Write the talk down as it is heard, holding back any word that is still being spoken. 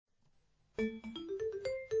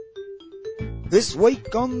This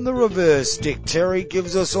week on The Reverse Stick, Terry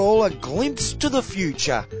gives us all a glimpse to the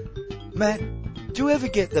future. Matt, do you ever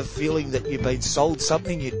get the feeling that you've been sold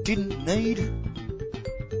something you didn't need?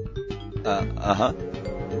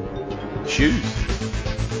 Shoes.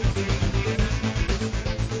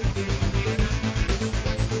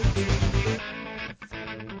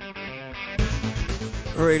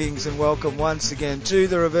 Greetings and welcome once again to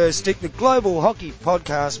The Reverse Stick, the Global Hockey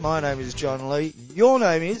Podcast. My name is John Lee. Your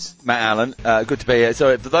name is? Matt Allen. Good to be here.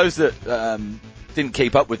 So for those that didn't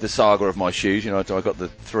keep up with the saga of my shoes, you know, I got the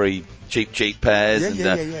three cheap pairs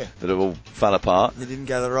that all fell apart. You didn't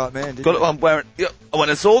go to the right man, did you? I'm wearing.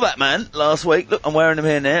 When I saw that man last week, look, I'm wearing them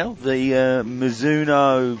here now. The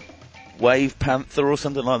Mizuno Wave Panther or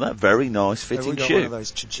something like that. Very nice fitting Have we got shoe. one of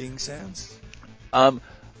those cha-ching sounds? I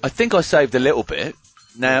think I saved a little bit.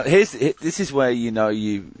 Now, this is where you know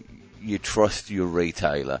you trust your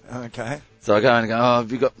retailer. Okay. So I go and go, oh,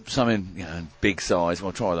 have you got some in big size? Well,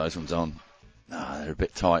 I'll try those ones on. No, they're a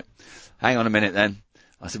bit tight. Hang on a minute then.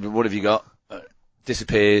 I said, but what have you got?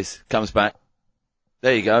 Disappears, comes back.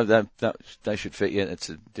 There you go. They should fit you. It's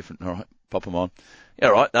a different, all right, pop them on. Yeah,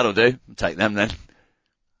 all right, that'll do. Take them then.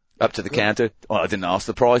 Up to the counter. Well, I didn't ask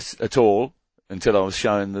the price at all until I was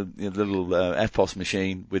showing the little FPOS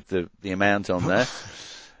machine with the amount on there.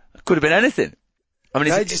 It could have been anything. I mean,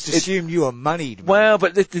 they just assumed you were moneyed. Man. Well,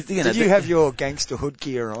 but did you have your gangster hood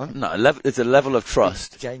gear on? No, it's a level of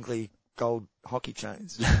trust. Jangly gold hockey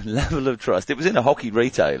chains. Level of trust. It was in a hockey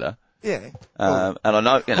retailer. Yeah. And I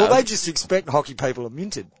know, Well, they just expect hockey people are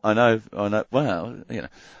minted. I know. Well,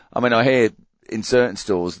 I mean, I hear in certain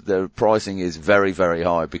stores the pricing is very, very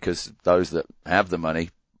high because those that have the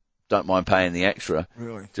money don't mind paying the extra.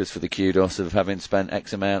 Really? Just for the kudos of having spent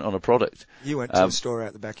X amount on a product. You went to a store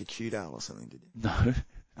out the back of Qdale or something, did you? No.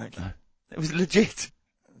 Okay. No. It was legit.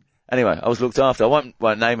 Anyway, I was looked after. I won't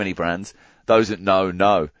name any brands. Those that know.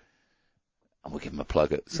 And we'll give them a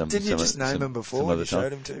plug at some. Didn't you just name them before when you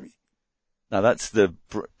showed them to me? No, that's the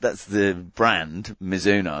brand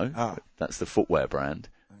Mizuno. Oh. That's the footwear brand.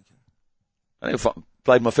 Okay. I think I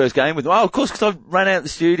played my first game with them. Oh, of course, because I ran out of the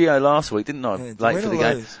studio last week, didn't I? Yeah, late for the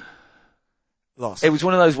game. Lost. It was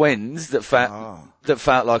one of those wins that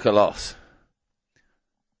felt like a loss.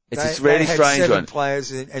 It's a really strange 7 one. Players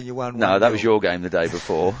and you won. No, that was your game the day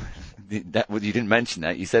before. You didn't mention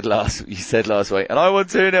that. You said last week, and I won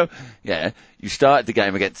 2-0. Yeah, you started the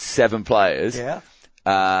game against 7 players.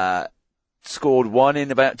 Yeah. Scored 1 in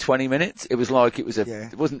about 20 minutes. It was like it was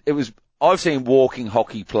It wasn't. It was. I've seen walking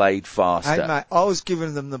hockey played faster. Hey mate, I was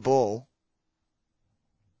giving them the ball.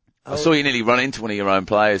 I saw you nearly run into one of your own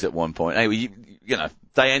players at one point. Anyway, you know,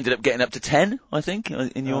 they ended up getting up to 10, I think,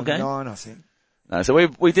 in your game. 9, I think. No, so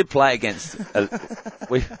we did play against,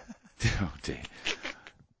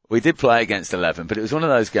 we did play against 11, but it was one of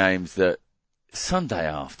those games that Sunday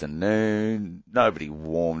afternoon, nobody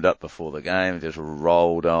warmed up before the game, just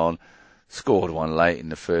rolled on, scored 1 late in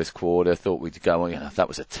the first quarter, thought we'd go on, that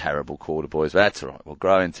was a terrible quarter, boys, but that's alright, we'll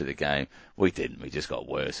grow into the game. We didn't, we just got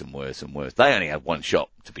worse and worse and worse. They only had 1 shot,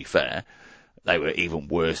 to be fair. They were even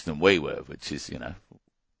worse than we were, which is, it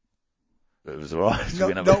was alright.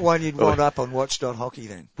 Not one you'd want up on Watch.Hockey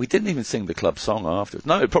then. We didn't even sing the club song afterwards.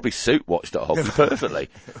 No, it'd probably suit Watch.Hockey perfectly,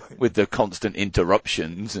 with the constant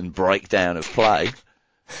interruptions and breakdown of play.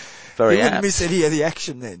 Very You apt. wouldn't miss any of the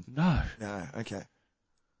action then? No. No, okay.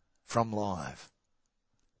 From live.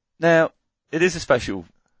 Now, it is a special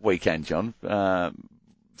weekend, John.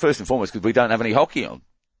 First and foremost, because we don't have any hockey on.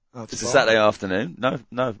 Oh, it's a Saturday afternoon. No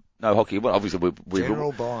hockey. Well, obviously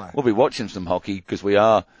we'll be watching some hockey because we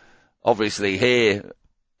are obviously here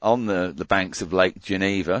on the banks of Lake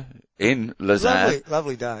Geneva in Lausanne.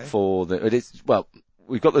 Lovely day.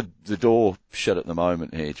 We've got the door shut at the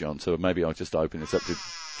moment here, John. So maybe I'll just open this up to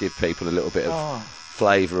give people a little bit of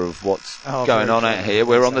flavour of what's going on out here.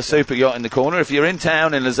 We're on the super yacht in the corner. If you're in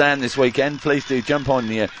town in Lausanne this weekend, please do jump on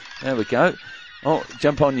there we go.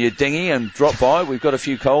 Jump on your dinghy and drop by. We've got a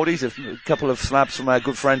few coldies, a couple of slabs from our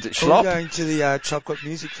good friends at Schlop. Are we going to the Chocolate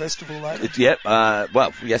Music Festival later?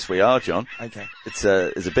 Yes we are, John. Okay.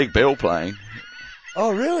 There's a big bill playing.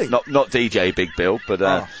 Oh, really? Not DJ Big Bill, but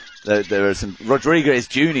there are some Rodriguez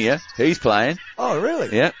Jr. He's playing. Oh,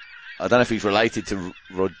 really? Yeah. I don't know if he's related to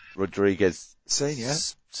Rodriguez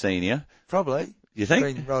Senior. Probably. You think?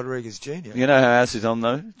 Being Rodriguez Jr. You know who else is on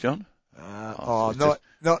though, John?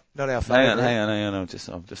 Not our favourite. Hang on. I'm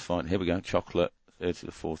just finding. Here we go. Chocolate. 3rd to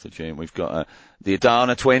the 4th of June. We've got the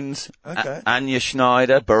Adana twins. Okay. Anya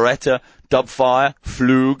Schneider, Beretta, Dubfire,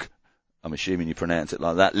 Flug. I'm assuming you pronounce it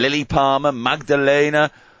like that. Lily Palmer,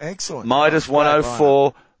 Magdalena. Excellent. Midas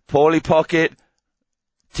 104, Paulie Pocket,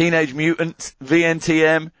 Teenage Mutant,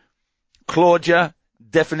 VNTM, Claudia,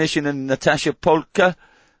 Definition and Natasha Polka,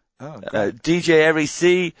 DJ Harry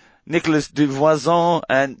C, Nicholas Duvoisin,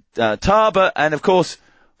 and Taba, and of course,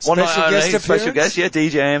 Special guest, yeah,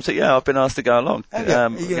 DJ AMC. Yeah, I've been asked to go along. Are you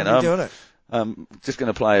going to be doing it? Just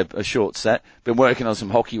going to play a short set. Been working on some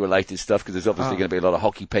hockey-related stuff because there's obviously going to be a lot of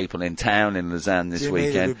hockey people in town in Lausanne this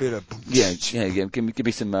weekend. Yeah. Give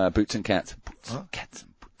me some boots and cats. Boots and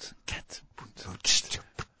cats.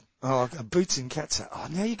 Oh, boots and cats. Oh,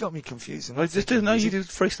 now you got me confused. You do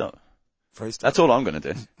freestyle. That's all I'm going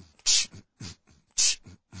to do.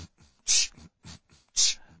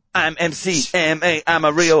 I'm MCMA. I'm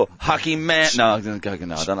a real hockey man. No, I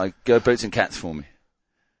don't know. Go boots and cats for me.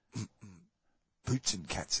 Boots and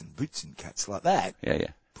cats like that. Yeah.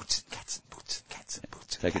 Boots and cats and boots and cats and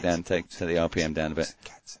boots and Take it down. Set the RPM down a bit.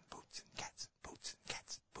 Cats and boots and cats and boots and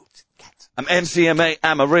cats and boots and cats. I'm MCMA.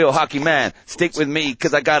 I'm a real hockey man. Stick with me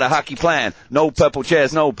 'cause I got a hockey plan. No purple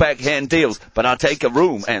chairs, no backhand deals, but I'll take a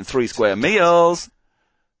room and 3 square meals.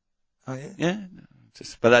 Oh yeah. Yeah.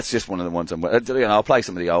 But that's just one of the ones I'll play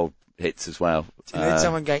some of the old hits as well.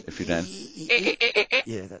 Someone go, if you can.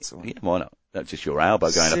 Yeah, that's the one. Yeah, why not? That's just your elbow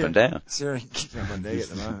going up and down. Searing, on my knee at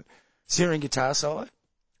the moment. Searing guitar solo.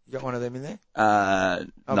 You got one of them in there?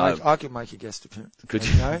 No. I could make a guest appearance. Could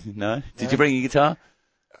you? No. Did you bring your guitar?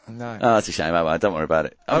 No. Oh, that's a shame. Oh, well, don't worry about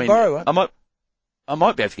it. I'll borrow one. I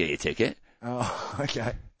might be able to get you a ticket. Oh,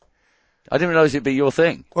 okay. I didn't realise it'd be your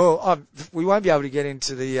thing. Well, we won't be able to get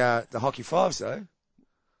into the Hockey Fives though.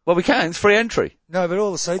 Well, we can. It's free entry. No, but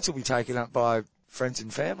all the seats will be taken up by friends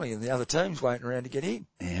and family, and the other teams waiting around to get in.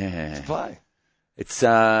 Yeah. To play. It's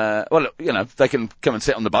well, look, they can come and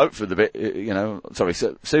sit on the boat for the bit,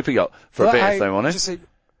 super yacht for a bit if they want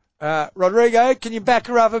to. Rodrigo, can you back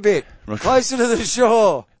her up a bit? Closer to the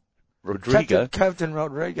shore. Rodrigo? Captain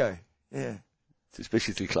Rodrigo. Yeah.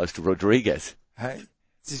 Suspiciously close to Rodriguez. Hey,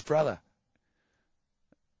 it's his brother.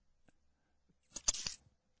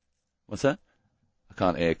 What's that? I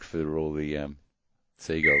can't hear for all the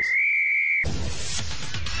seagulls.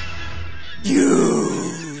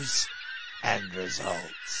 News and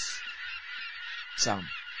results. Some.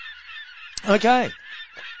 Okay.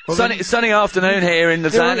 Well, sunny afternoon here in the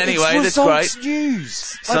Zan anyway. That's great. News.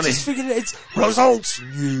 Sunny. I just figured it's results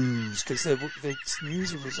news because it's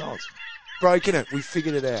news and results. Broken it. We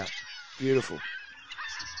figured it out. Beautiful.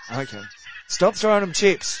 Okay. Stop throwing them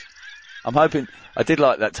chips. I'm hoping. I did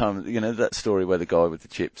like that time. That story where the guy with the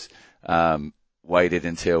chips waited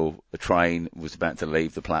until the train was about to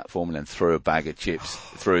leave the platform and then threw a bag of chips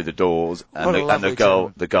through the doors and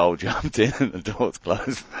the goal jumped in and the doors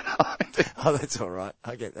closed behind him. Oh, that's all right.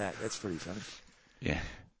 I get that. That's pretty funny. Yeah.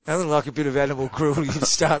 Nothing like a bit of animal cruelty to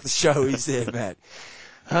start the show, is there, Matt?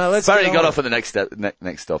 Apparently got off at the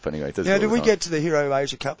next stop anyway. Now, did we get to the Hero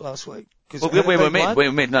Asia Cup last week? We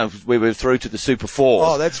were through to the Super Four.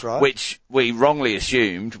 Oh, that's right. Which we wrongly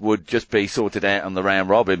assumed would just be sorted out on the round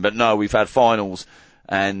robin, but no, we've had finals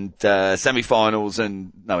and semi-finals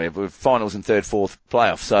and we have finals and third, fourth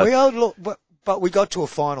playoffs. So but we got to a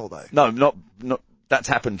final though. No, not. That's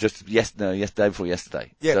happened just day before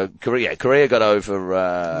yesterday. Yeah. So Korea got over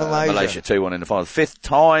Malaysia 2-1 in the final. 5th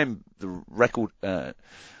time the record.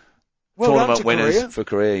 Tournament winners for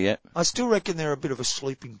Korea, yeah. I still reckon they're a bit of a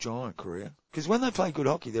sleeping giant, Korea. Because when they play good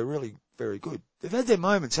hockey, they're really very good. They've had their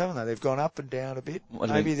moments, haven't they? They've gone up and down a bit.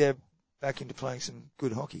 Maybe they're back into playing some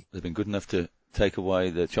good hockey. They've been good enough to take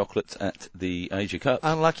away the chocolates at the Asia Cup.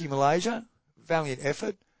 Unlucky Malaysia. Valiant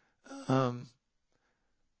effort.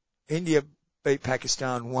 India beat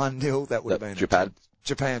Pakistan 1-0. That would have been Japan.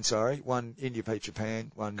 Japan, sorry. India beat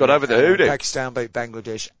Japan. Got over the hoodoo. Pakistan beat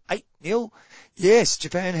Bangladesh 8-0. Yes,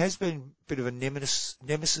 Japan has been a bit of a nemesis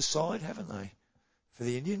side, haven't they? For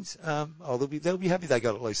the Indians. They'll be happy they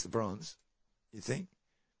got at least the bronze, you think?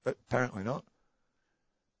 But apparently not.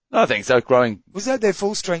 No, I think so. Was that their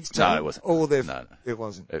full strength team? No, it wasn't. No. It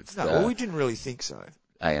wasn't. We didn't really think so.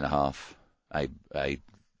 A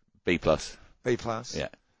B plus. B plus? Yeah.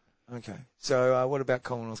 Okay. So, what about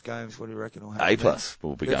Commonwealth Games? What do you reckon will happen? A plus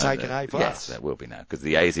will be going. They're taking there. A plus? Yes, that will be now. Because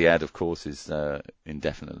the ASIAD, of course, is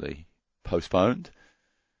indefinitely postponed.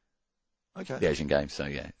 Okay. The Asian Games, so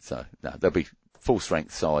yeah. So, no, there'll be full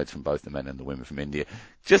strength sides from both the men and the women from India.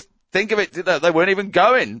 Just think of it, they weren't even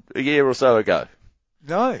going a year or so ago.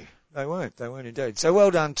 No, they weren't. They weren't indeed. So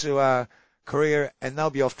well done to Korea, and they'll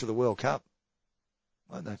be off to the World Cup,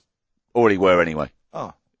 won't they? Already were anyway.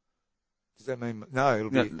 Oh. Does that mean no? It'll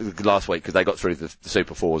be last week because they got through the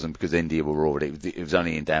Super Fours and because India were already. It was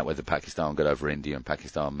only in doubt whether Pakistan got over India, and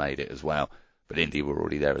Pakistan made it as well. But India were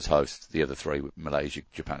already there as hosts. The other three, Malaysia,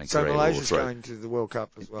 Japan, and Korea. So Malaysia's going to the World Cup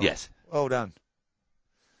as well. Yes. Well done.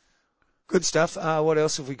 Good stuff. What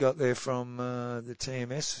else have we got there from the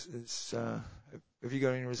TMS? Have you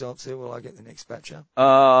got any results there? Will I get the next batch up?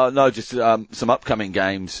 No, just some upcoming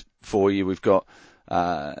games for you. We've got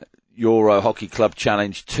Euro Hockey Club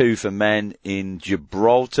Challenge 2 for men in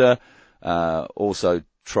Gibraltar. Also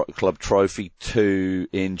Club Trophy 2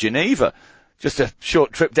 in Geneva. Just a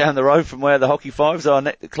short trip down the road from where the Hockey Fives are,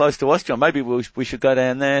 close to us, John. Maybe we should go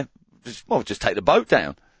down there. Just take the boat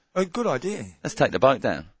down. Oh, good idea. Let's take the boat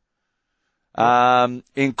down.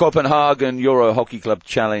 In Copenhagen, Euro Hockey Club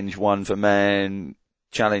Challenge 1 for men,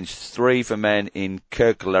 Challenge 3 for men in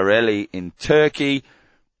Kirklareli in Turkey.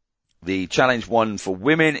 The Challenge 1 for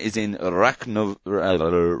women is in Rakovnik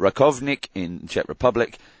in Czech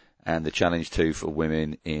Republic, and the Challenge 2 for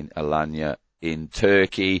women in Alanya in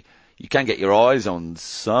Turkey. You can get your eyes on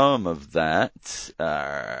some of that.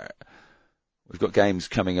 We've got games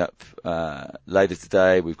coming up later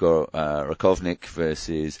today. We've got Rakovnik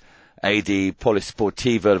versus AD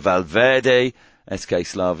Polisportiva Valverde, SK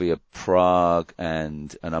Slavia Prague,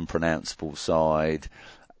 and an unpronounceable side.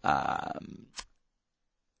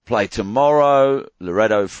 Play tomorrow.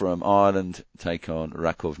 Loreto from Ireland take on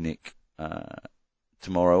Rakovnik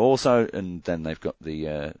tomorrow also, and then they've got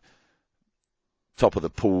the top of the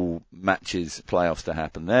pool matches, playoffs to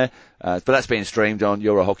happen there. But that's being streamed on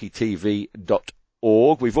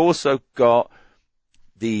EuroHockeyTV.org. We've also got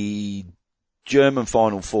the German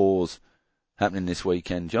Final Fours happening this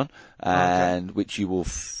weekend, John, and which you will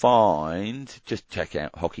find, just check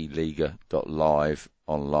out hockeyliga.live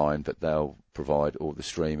online, but they'll provide all the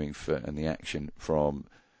streaming and the action from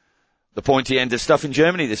the pointy end of stuff in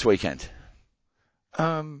Germany this weekend.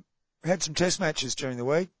 Had some test matches during the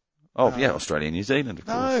week. Oh, yeah, Australia and New Zealand, of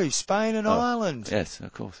course. No, Spain and Ireland. Yes,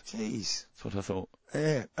 of course. Jeez. That's what I thought.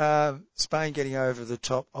 Yeah. Spain getting over the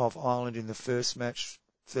top of Ireland in the first match,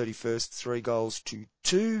 31st,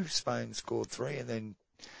 3-2. Spain scored 3, and then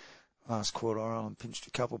last quarter Ireland pinched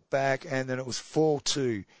a couple back, and then it was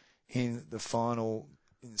 4-2 in the final,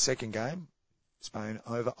 in the second game, Spain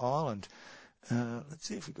over Ireland. Let's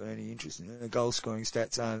see if we've got any interest in it. The goal scoring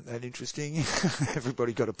stats aren't that interesting.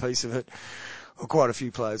 Everybody got a piece of it. Or quite a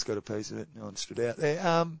few players got a piece of it. No one stood out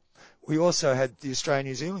there. We also had the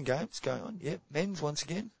Australia-New Zealand games going on. Yep, men's once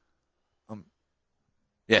again.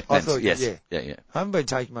 Yeah, I thought, yes. Yeah. I haven't been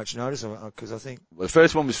taking much notice of it because I think... Well, the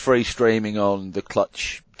first one was free streaming on the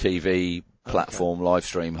Clutch TV platform, live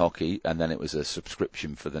stream hockey, and then it was a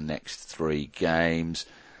subscription for the next 3 games.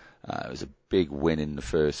 It was a big win in the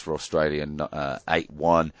first for Australia,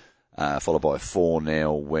 8-1, followed by a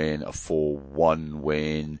 4-0 win, a 4-1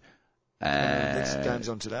 win. Next game's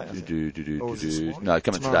on today, I think. No,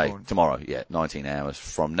 coming today. Tomorrow, 19 hours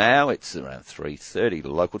from now. It's around 3:30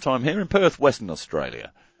 local time here in Perth, Western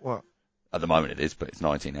Australia. What? At the moment it is, but it's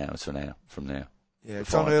 19 hours from now. Yeah,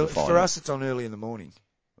 it's on early, for us it's on early in the morning.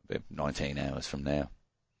 19 hours from now.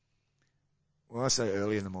 Well, I say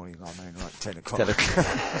early in the morning, I mean like 10 o'clock. 10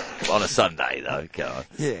 o'clock. On a Sunday though, God.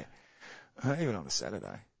 Yeah. Even on a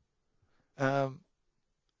Saturday.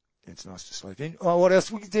 It's nice to sleep in. Oh, what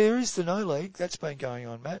else? There is the No League. That's been going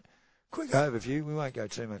on, Matt. Quick overview. We won't go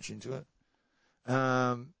too much into it.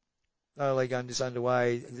 No League is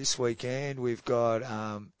underway this weekend. We've got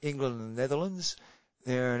England and the Netherlands.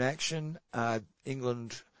 They're in action. They're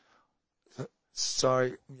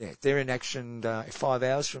in action 5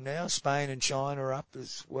 hours from now. Spain and China are up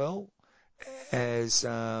as well as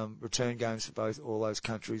return games for all those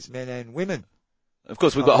countries, men and women. Of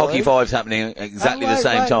course, we've got Hockey Fives happening exactly the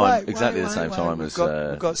same time. Exactly the same time as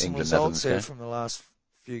we've got some England, results Netherlands there game. from the last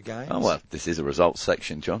few games. Oh well, this is a results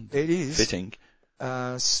section, John. It is fitting.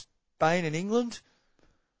 Spain and England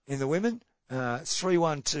in the women.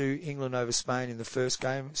 3-1 to England over Spain in the first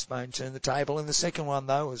game. Spain turned the table. In the second one,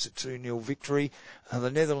 though, was a 2-0 victory.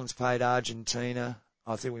 The Netherlands played Argentina.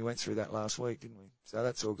 I think we went through that last week, didn't we? So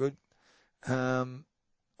that's all good.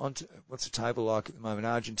 What's the table like at the moment?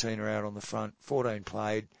 Argentina out on the front, 14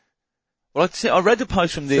 played. Well, I read the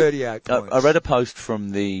post from the 38 points. I read a post from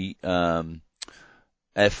the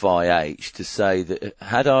FIH to say that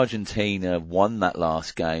had Argentina won that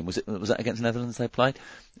last game, was that against Netherlands they played?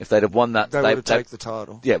 If they'd have won that, they would have taken the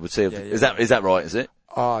title. Yeah, we'd see. Is that right? Is it?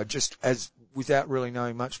 Just as without really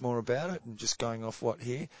knowing much more about it and just going off what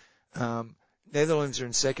here. Netherlands are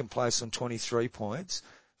in second place on 23 points.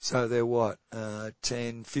 So they're what,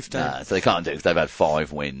 10, 15? Nah, so they can't do it because they've had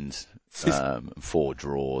 5 wins, 4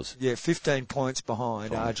 draws. Yeah, 15 points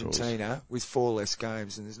behind Argentina with 4 less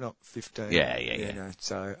games, and there's not 15. Yeah.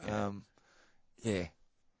 So, yeah.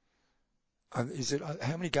 Is it,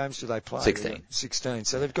 how many games do they play? 16. 16.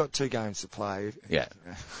 So they've got 2 games to play. Yeah.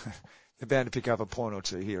 They're bound to pick up a point or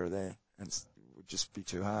two here or there, just be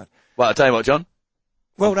too hard. Well, I'll tell you what, John.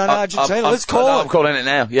 Well done, Argentina. Let's call it. I'm calling it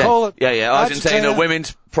now. Yeah. Call it. Yeah. Argentina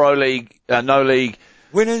Women's Pro League, no league.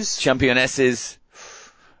 Winners. Championesses.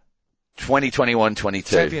 2021-22.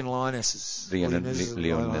 Champion Lionesses.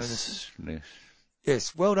 Lionesses.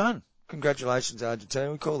 Yes, well done. Congratulations,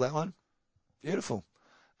 Argentina. We call that one. Beautiful.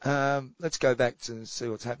 Let's go back to see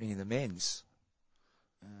what's happening in the men's.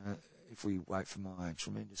 If we wait for my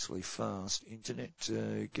tremendously fast internet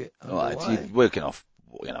to get underway. You're working off,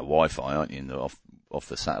 Wi-Fi, aren't you? Off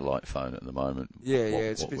the satellite phone at the moment. Yeah,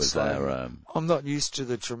 it's a bit slow. I'm not used to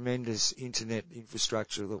the tremendous internet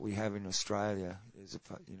infrastructure that we have in Australia.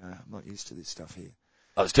 I'm not used to this stuff here.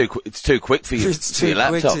 Oh, it's too quick for you. It's too your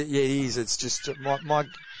quick. laptop. It is. It's just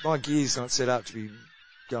my gear's not set up to be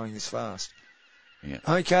going this fast. Yeah.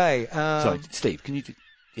 Okay. Sorry, Steve, can you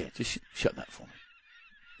just shut that for me?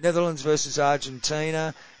 Netherlands versus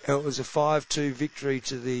Argentina. It was a 5-2 victory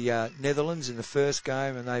to the Netherlands in the first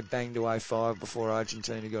game, and they banged away 5 before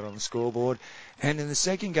Argentina got on the scoreboard. And in the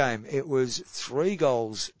second game, it was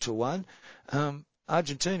 3-1.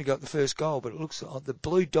 Argentina got the first goal, but it looks like the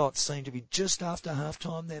blue dots seem to be just after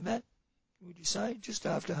half-time there, Matt. Would you say? Just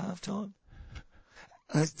after half-time?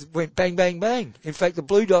 It went bang, bang, bang. In fact, the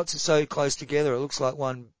blue dots are so close together, it looks like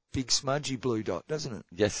one big smudgy blue dot, doesn't it?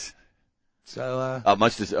 Yes. So,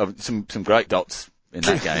 some great dots in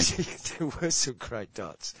that game. There were some great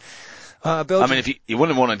dots. Belgium, I mean, if you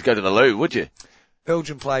wouldn't want to go to the loo, would you?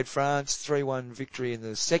 Belgium played France, 3-1 victory in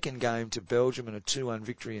the second game to Belgium and a 2-1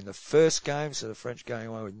 victory in the first game. So the French going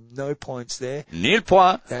away with no points there. Nil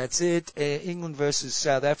point. That's it. England versus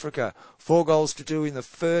South Africa. 4 goals to do in the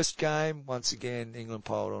first game. Once again, England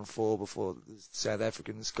piled on 4 before the South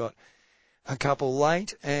Africans got a couple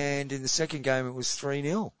late. And in the second game, it was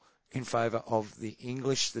 3-0 in favour of the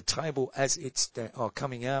English. The table as it's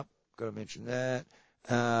coming up. Got to mention that.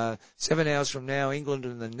 7 hours from now, England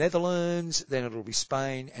and the Netherlands. Then it'll be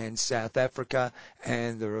Spain and South Africa,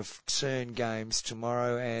 and the return games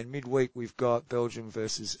tomorrow. And midweek we've got Belgium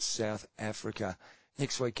versus South Africa.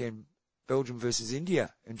 Next weekend, Belgium versus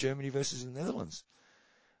India, and Germany versus the Netherlands.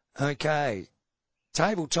 Okay,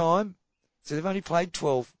 table time. So they've only played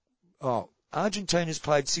 12. Argentina's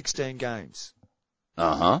played 16 games.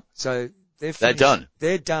 So they're done.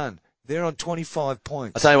 They're done. They're on 25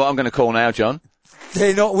 points. I'll tell you what I'm going to call now, John.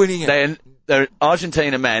 They're not winning it. The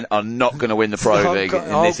Argentina men are not going to win the Pro League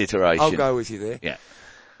in this iteration. I'll go with you there. Yeah.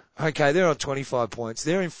 Okay, they're on 25 points.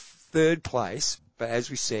 They're in third place, but as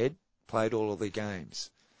we said, played all of their games.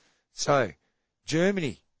 So,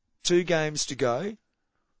 Germany, 2 games to go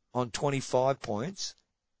on 25 points.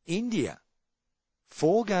 India,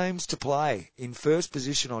 4 games to play in first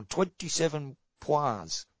position on 27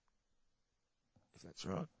 points. If that's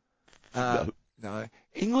right. No.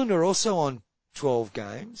 England are also on 12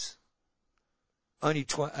 games, only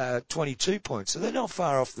 22 points, so they're not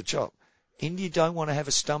far off the chop. India don't want to have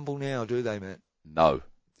a stumble now, do they, Matt? No.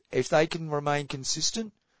 If they can remain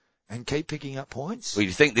consistent and keep picking up points. Well,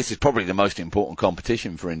 you think this is probably the most important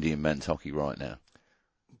competition for Indian men's hockey right now?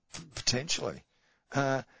 Potentially.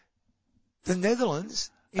 The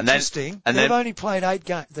Netherlands, interesting. They've only played 8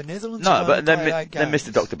 games. The Netherlands have only played 8 games. Then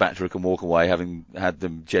Mr. Dr. Batcher can walk away having had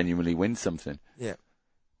them genuinely win something. Yeah.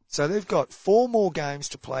 So they've got 4 more games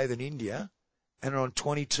to play than India and are on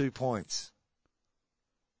 22 points.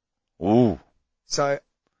 Ooh. So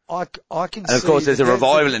I can see. And of course there's a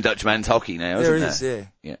revival in Dutch men's hockey now, isn't there? There is, yeah.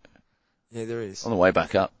 Yeah. Yeah, there is. On the way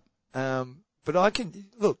back up. But I can,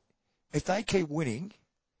 look, if they keep winning,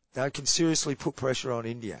 they can seriously put pressure on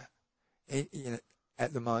India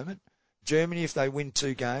at the moment. Germany, if they win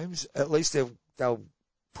 2 games, at least they'll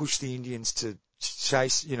push the Indians to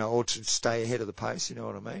chase, or to stay ahead of the pace, you know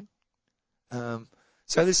what I mean?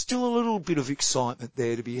 So there's still a little bit of excitement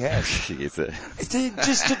there to be had. Is there?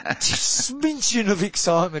 Just a smidgen of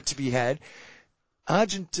excitement to be had.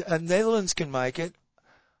 Netherlands can make it.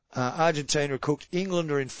 Argentina are cooked.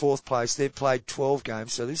 England are in 4th place. They've played 12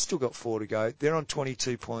 games, so they've still got 4 to go. They're on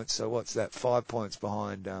 22 points, so what's that? 5 points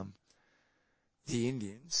behind the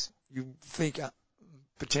Indians. You think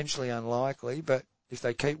potentially unlikely, but if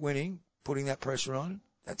they keep winning, putting that pressure on,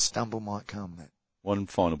 that stumble might come. One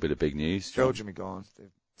final bit of big news, John. Belgium are gone.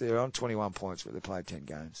 They're on 21 points, but they played 10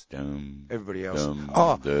 games. Everybody else.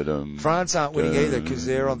 France aren't winning either because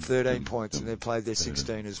they're on 13 points and they've played their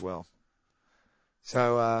 16 as well.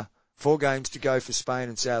 So 4 games to go for Spain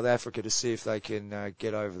and South Africa to see if they can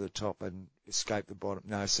get over the top and escape the bottom.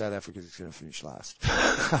 No, South Africa's going to finish last.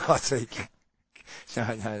 I think.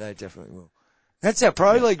 No, they definitely will. That's our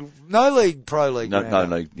Pro League. No league Pro League. No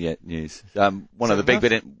league yet news. One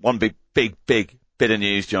big bit of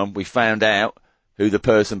news, John. We found out who the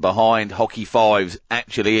person behind Hockey Fives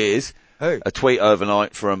actually is. Who? A tweet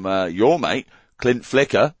overnight from your mate, Clint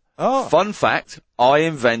Flicker. Oh. Fun fact, I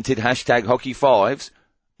invented hashtag Hockey Fives.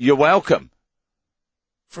 You're welcome.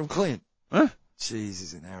 From Clint. Huh? Jeez,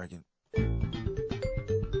 isn't arrogant.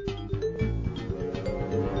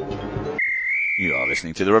 You are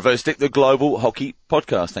listening to the Reverse Stick, the Global Hockey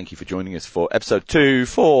Podcast. Thank you for joining us for episode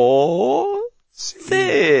 246.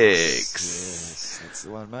 Yes, that's the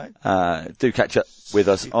one, mate. Do catch up with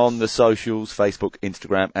us on the socials, Facebook,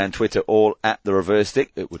 Instagram and Twitter, all at the Reverse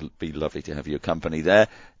Stick. It would be lovely to have your company there,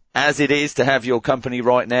 as it is to have your company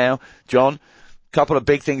right now. John, a couple of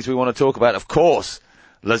big things we want to talk about. Of course,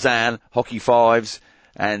 Lausanne, Hockey Fives,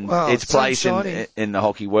 and its place in the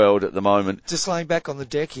hockey world at the moment. Just laying back on the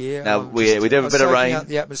deck here. Now, we do have a bit of rain. Out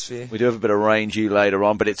the atmosphere. We do have a bit of rain due later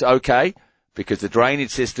on, but it's okay because the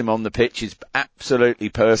drainage system on the pitch is absolutely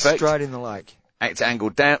perfect. Straight in the lake. It's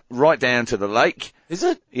angled down, right down to the lake. Is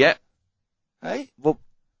it? Yeah. Hey? Well,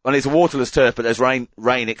 it's a waterless turf, but there's rain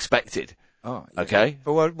expected. Oh, yeah. Okay.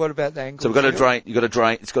 But what about the angle? So it's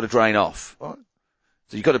got to drain off. What?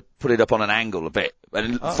 So you've got to put it up on an angle a bit.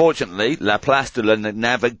 And fortunately, La Place de la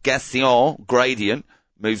Navigation gradient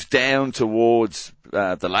moves down towards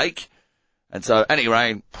the lake. And so any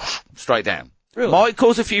rain, straight down. Really? Might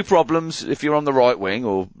cause a few problems if you're on the right wing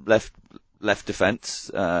or left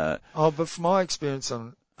defence. But from my experience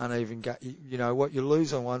on uneven, what you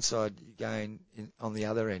lose on one side, you gain on the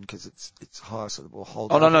other end because it's higher, so the ball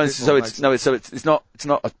holds. Oh no! It's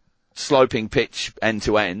not a sloping pitch end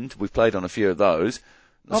to end. We've played on a few of those.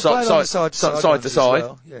 Side to side.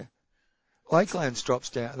 Well, yeah. Lakelands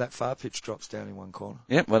drops down. That far pitch drops down in one corner.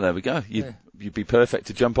 Yeah. Well, there we go. You'd be perfect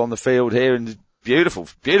to jump on the field here in the beautiful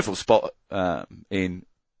spot in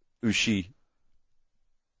Ushi.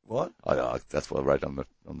 What? That's what I read on the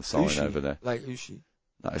sign Ushi, over there. Lake Ushi.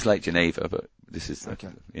 No, it's Lake Geneva, but this is okay.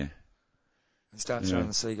 Yeah. And start throwing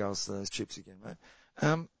the seagulls to those chips again, mate.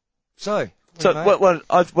 I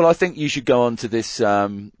think you should go on to this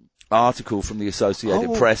article from the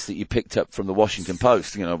Associated Press that you picked up from the Washington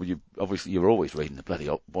Post. You know, you're always reading the bloody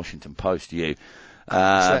Washington Post, you.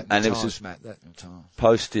 And it was just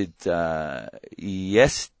posted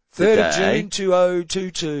yesterday. 3rd of June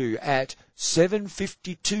 2022 at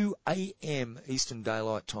 7:52 a.m. Eastern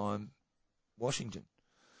Daylight Time, Washington.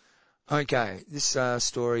 Okay, this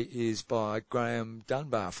story is by Graham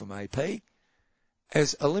Dunbar from AP.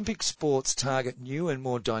 As Olympic sports target new and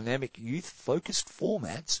more dynamic youth-focused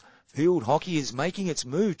formats, field hockey is making its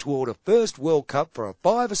move toward a first World Cup for a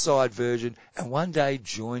five-a-side version and one day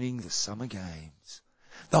joining the Summer Games.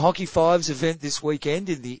 The Hockey Fives event this weekend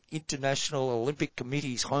in the International Olympic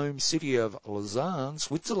Committee's home city of Lausanne,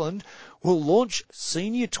 Switzerland, will launch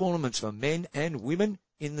senior tournaments for men and women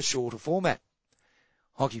in the shorter format.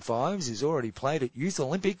 Hockey Fives is already played at Youth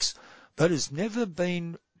Olympics, but has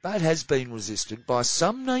been resisted by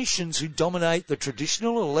some nations who dominate the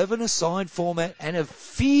traditional 11-a-side format and have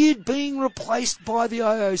feared being replaced by the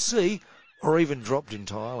IOC or even dropped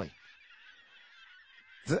entirely.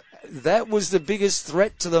 That was the biggest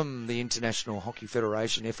threat to them, the International Hockey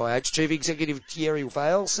Federation FIH Chief Executive Thierry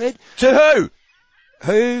said. To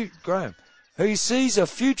who? Graham. Who sees a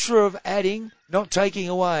future of adding, not taking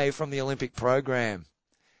away from the Olympic program.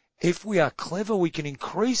 If we are clever, we can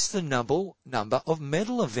increase the number of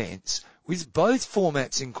medal events, with both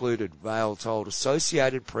formats included, Vale told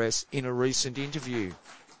Associated Press in a recent interview.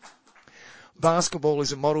 Basketball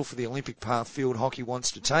is a model for the Olympic path field hockey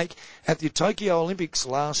wants to take. At the Tokyo Olympics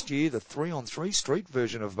last year, the 3-on-3 street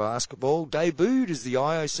version of basketball debuted as the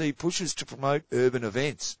IOC pushes to promote urban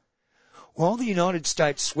events. While the United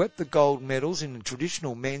States swept the gold medals in the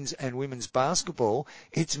traditional men's and women's basketball,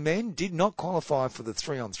 its men did not qualify for the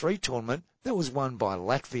 3-on-3 tournament that was won by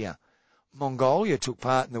Latvia. Mongolia took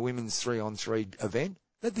part in the women's 3-on-3 event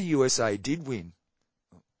that the USA did win.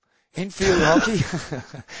 In field hockey,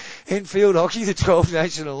 the 12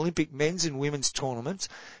 national Olympic men's and women's tournaments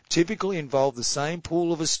typically involve the same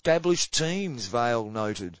pool of established teams, Vale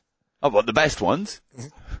noted. Oh, what, the best ones?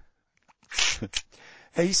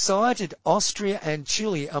 He cited Austria and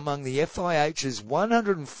Chile among the FIH's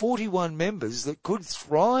 141 members that could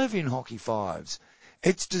thrive in Hockey Fives.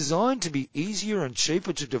 It's designed to be easier and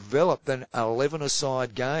cheaper to develop than an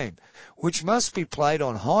 11-a-side game, which must be played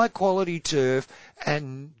on high-quality turf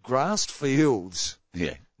and grassed fields.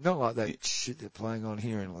 Yeah. Not like that shit they're playing on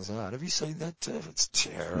here in Lausanne. Have you seen that turf? It's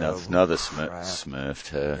terrible. Another Smurf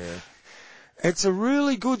turf. Yeah. It's a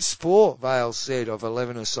really good sport, Vale said, of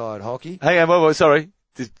 11-a-side hockey. Hang on, sorry.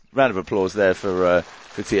 Just round of applause there for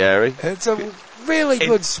Thierry. It's a really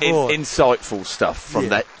good sport. Insightful stuff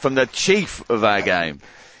from the chief of our game.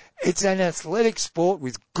 It's an athletic sport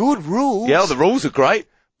with good rules. Yeah, the rules are great,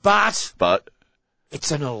 but but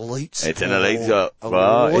it's an elite sport. it's an elite sport.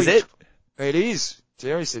 Well, is it? It is.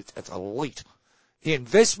 Thierry said it's elite. The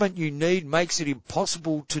investment you need makes it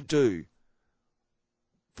impossible to do.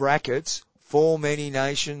 Brackets, for many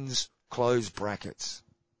nations, close brackets.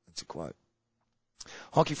 That's a quote.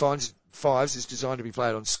 Hockey Fives is designed to be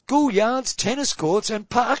played on schoolyards, tennis courts and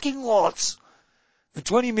parking lots. The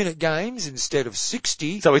 20-minute games instead of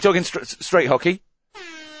 60. So we're talking street hockey?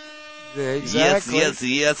 Exactly.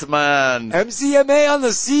 Yes, man. MCMA on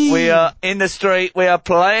the sea. We are in the street, we are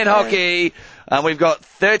playing hockey, and we've got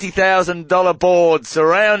 $30,000 boards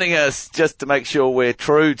surrounding us just to make sure we're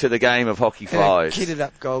true to the game of Hockey Fives. And a kitted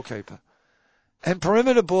up goalkeeper. And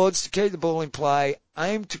perimeter boards to keep the ball in play,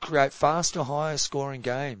 aim to create faster, higher scoring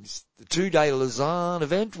games. The 2-day Lausanne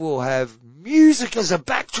event will have music as a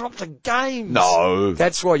backdrop to games. No.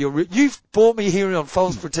 That's why you've brought me here on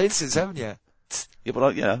false pretenses, haven't you? Yeah,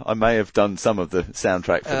 but I may have done some of the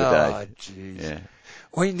soundtrack for the day. Oh, jeez. Yeah.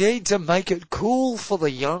 We need to make it cool for the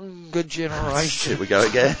younger generation. Here we go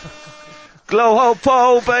again. Glow hole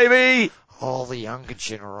pole, baby! Oh, the younger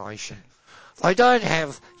generation. They don't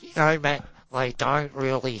have, Matt, they don't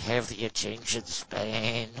really have the attention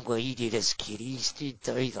span we did as kiddies, do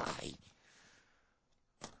they?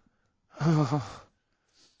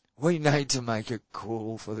 We need to make it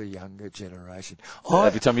cool for the younger generation.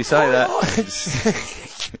 Every time you say that.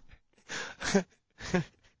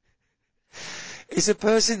 It's a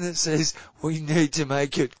person that says we need to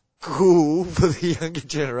make it cool for the younger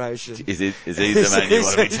generation. Is he the man you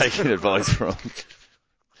want to be taking advice from?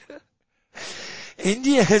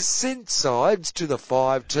 India has sent sides to the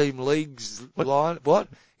 5-team leagues. What?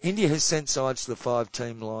 India has sent sides to the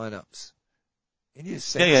 5-team lineups. India has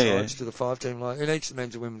sent sides to the 5-team lineups in each of the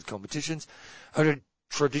men's and women's competitions. Under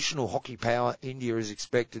traditional hockey power, India is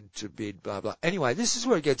expected to bid blah blah. Anyway, this is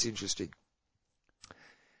where it gets interesting.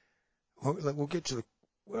 We'll get to the.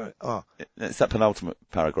 It's that penultimate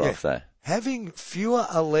paragraph there. Having fewer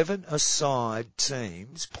 11-a-side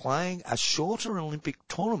teams playing a shorter Olympic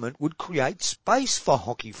tournament would create space for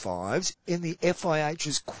Hockey Fives in the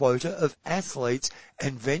FIH's quota of athletes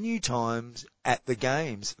and venue times at the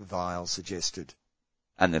games, Vile suggested.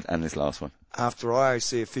 And this last one. After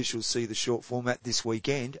IOC officials see the short format this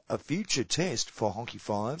weekend, a future test for Hockey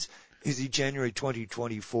Fives is in January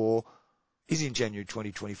 2024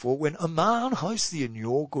 when Oman hosts the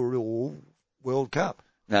inaugural World Cup.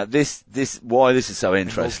 Now, why this is so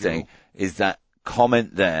interesting is that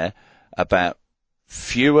comment there about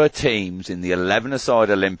fewer teams in the 11-a-side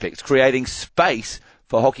Olympics creating space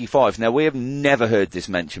for Hockey Fives. Now, we have never heard this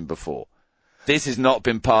mentioned before. This has not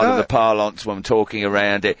been part of the parlance when talking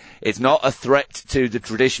around it. It's not a threat to the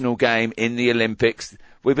traditional game in the Olympics.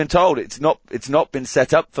 We've been told it's not been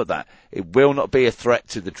set up for that. It will not be a threat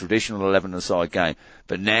to the traditional 11-a-side game.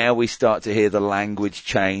 But now we start to hear the language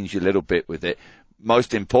change a little bit with it.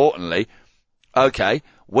 Most importantly, okay,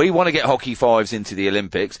 we want to get Hockey Fives into the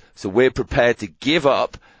Olympics, so we're prepared to give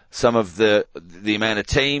up some of the amount of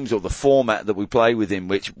teams or the format that we play within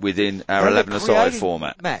our 11-a-side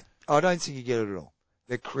format. Matt, I don't think you get it at all.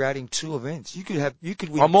 They're creating 2 events. You could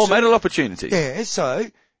win more medal opportunities. Yeah, so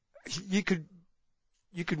you could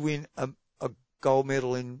win a gold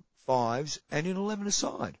medal in fives and in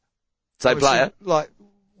 11-a-side. Same player. Well,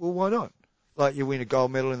 why not? Like you win a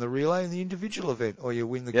gold medal in the relay in the individual event, or you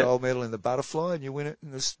win the gold medal in the butterfly and you win it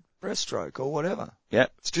in the breaststroke or whatever. Yeah.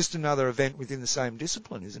 It's just another event within the same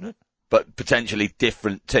discipline, isn't it? But potentially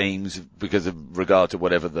different teams because of regard to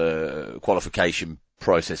whatever the qualification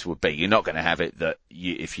process would be. You're not going to have it that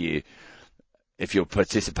if you're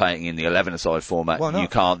participating in the 11-a-side format, you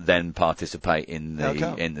can't then participate in the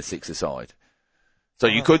 6-a-side. So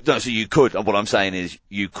you could. No, so you could. What I'm saying is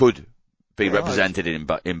you could be represented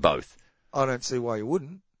in both. I don't see why you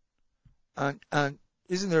wouldn't. And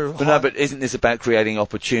isn't there but isn't this about creating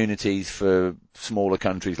opportunities for smaller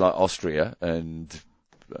countries like Austria and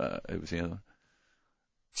who was the other one?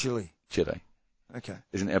 Chile. Okay.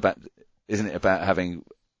 Isn't it about having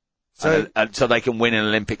so they can win an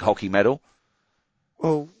Olympic hockey medal?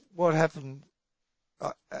 Well, what happened?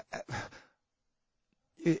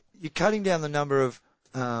 You're cutting down the number of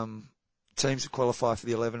teams that qualify for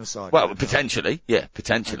the 11-a-side. Well, potentially.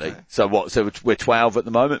 Okay. So what? So we're 12 at the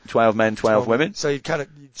moment. 12 men, 12 women. So you'd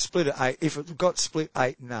split it 8. If it got split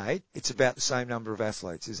 8 and 8, it's about the same number of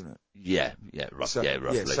athletes, isn't it? Yeah, roughly.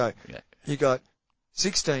 So you got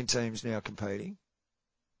 16 teams now competing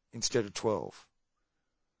instead of 12.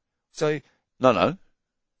 So no.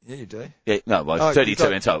 Yeah, you do. Yeah, no,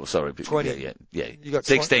 32 in total. Sorry, 20. Yeah. You got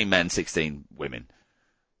 16 men, 16 women.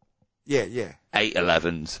 Yeah. 8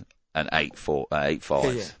 11s and 8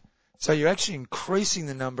 5s. Yeah. So you're actually increasing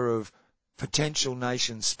the number of potential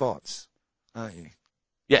nation spots, aren't you?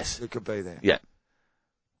 Yes. That could be there. Yeah.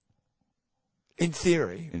 In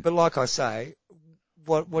theory. But like I say,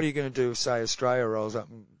 what are you going to do if, say, Australia rolls up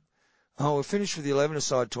and, we're finished with the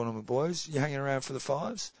 11-a-side tournament, boys. You're hanging around for the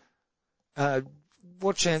 5s?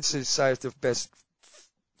 What chances, say, if the best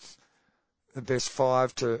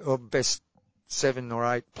 5 or best 7 or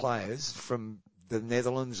 8 players from the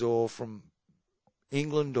Netherlands or from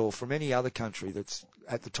England or from any other country that's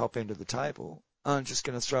at the top end of the table aren't just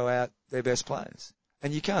going to throw out their best players?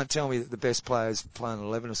 And you can't tell me that the best players playing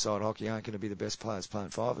 11-a-side hockey aren't going to be the best players playing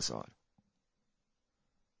 5-a-side.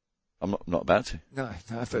 I'm not about to. No,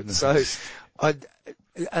 but so,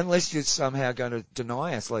 unless you're somehow going to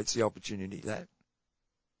deny athletes the opportunity that,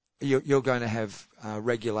 you're going to have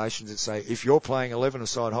regulations that say if you're playing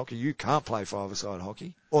 11-a-side hockey, you can't play 5-a-side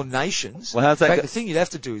hockey. Or nations. Well, how's that In fact, the thing you'd have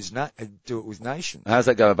to do is do it with nations. How's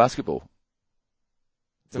that go at basketball?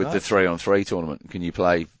 Dunno. With the 3-on-3 tournament, can you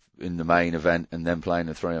play in the main event and then play in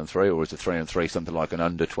the 3-on-3, or is the 3-on-3 something like an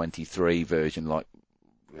under 23 version, like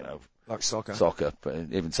like soccer? Soccer, but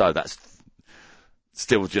even so, that's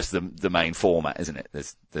still just the main format, isn't it?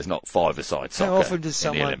 There's not 5-a-side soccer in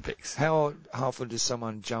the Olympics. How often does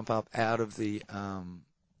someone jump up out of the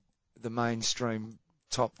mainstream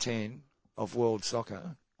top 10 of world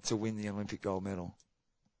soccer to win the Olympic gold medal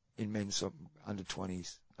in men's under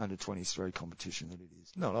 20s, under 23 competition that it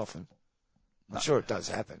is? Not often. I'm sure it does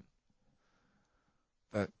happen.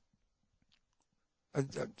 But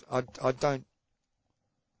I don't.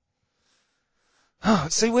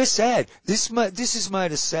 See, we're sad. This has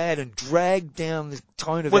made us sad and dragged down the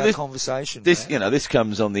tone of our conversation. This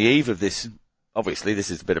comes on the eve of this. Obviously,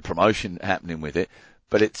 this is a bit of promotion happening with it,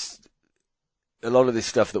 but it's a lot of this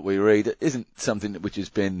stuff that we read isn't something which has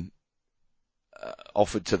been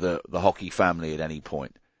offered to the hockey family at any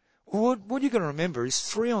point. What you're going to remember is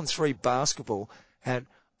 3-on-3 basketball had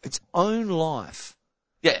its own life.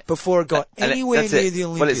 Yeah. Before it got anywhere near the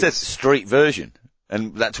Olympics. Well, it says street version,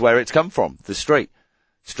 and that's where it's come from. The street.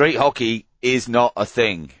 Street hockey is not a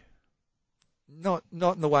thing. Not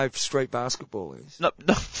in the way street basketball is. No.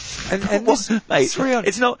 And this, mate,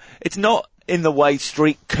 it's not in the way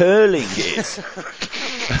street curling is.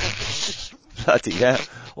 Bloody hell.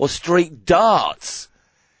 Or street darts.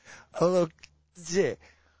 Oh, look, yeah.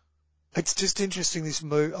 It's just interesting, this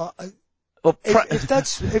move. If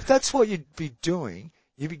that's what you'd be doing,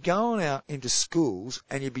 you'd be going out into schools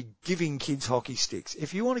and you'd be giving kids hockey sticks.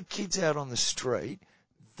 If you wanted kids out on the street,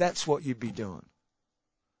 that's what you'd be doing.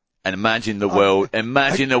 And imagine the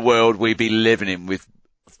world we'd be living in with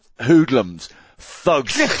hoodlums,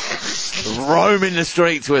 thugs, roaming the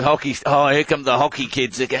streets with hockey. Oh, here come the hockey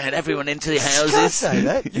kids again. Everyone into the houses. Can't say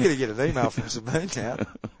that. You're going to get an email from Sabine now.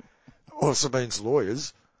 Or Sabine's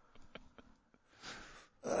lawyers.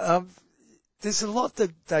 There's a lot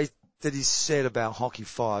that is said about hockey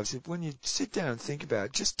fives. When you sit down and think about it,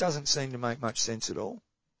 it just doesn't seem to make much sense at all.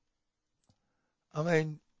 I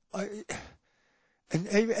mean, and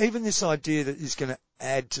even this idea that is going to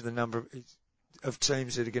add to the number of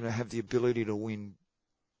teams that are going to have the ability to win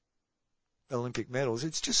Olympic medals,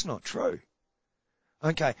 it's just not true.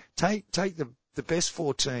 Okay, take the best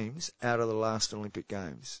 4 teams out of the last Olympic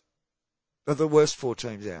Games. Or the worst 4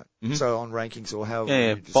 teams out. Mm-hmm. So on rankings or however.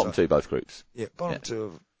 Yeah, bottom 2 both groups. Yeah, bottom 2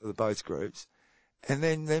 of the both groups. And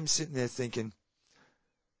then them sitting there thinking,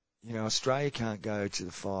 Australia can't go to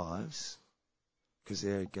the 5s because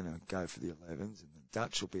they're going to go for the 11s, and the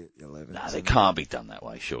Dutch will be at the 11s. No, they can't be done that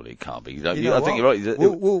way. Surely it can't be. I think you're right.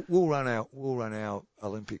 We'll run our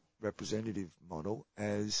Olympic representative model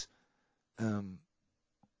as a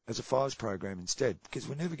 5s program instead, because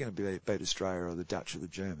we're never going to beat Australia or the Dutch or the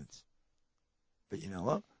Germans. But you know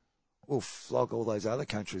what? We'll flog all those other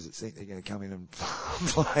countries that think they're going to come in and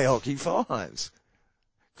play hockey 5s.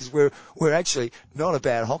 Because we're actually not a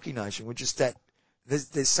bad hockey nation. We're just that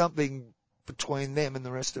there's something between them and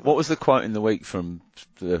the rest of What was the quote in the week from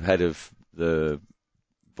the head of the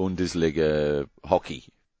Bundesliga hockey?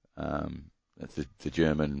 The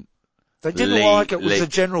German. They didn't like it. It was a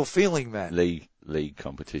general feeling, man. League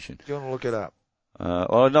competition. Do you want to look it up?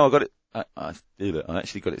 No, I got it. I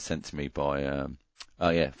actually got it sent to me by,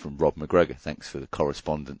 from Rob McGregor. Thanks for the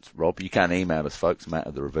correspondence, Rob. You can email us, folks,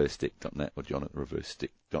 matt@thereversestick.net or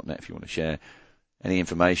john@thereversestick.net if you want to share any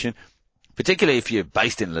information. Particularly if you're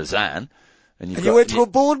based in Lausanne And you went to a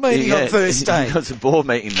board meeting on Thursday. You've got some board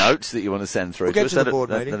meeting notes that you want to send through. We'll get to the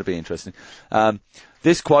board meeting. That'll be interesting.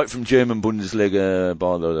 This quote from German Bundesliga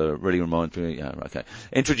really reminds me. Yeah, okay.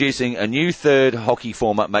 Introducing a new third hockey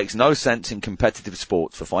format makes no sense in competitive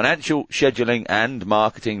sports for financial, scheduling, and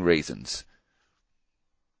marketing reasons.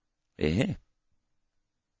 Here.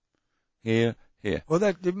 Well,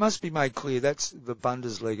 it must be made clear that's the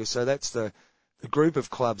Bundesliga, so that's the group of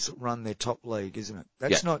clubs that run their top league, isn't it?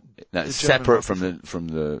 That's not it's separate from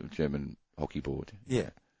the German hockey board. Yeah.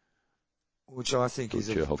 Which I think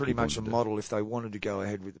is pretty much a model if they wanted to go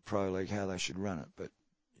ahead with the Pro League, how they should run it. But,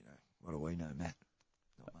 what do we know, Matt?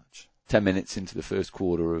 Not much. 10 minutes into the first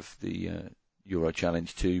quarter of the Euro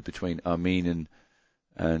Challenge 2 between Armin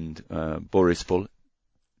and Borispol.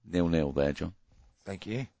 0-0 there, John. Thank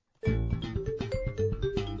you.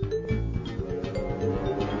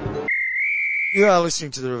 You are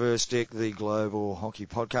listening to the Reverse Deck, the Global Hockey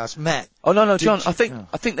Podcast. Matt. Oh, no, John. I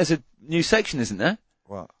think there's a new section, isn't there?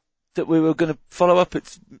 What? That we were going to follow up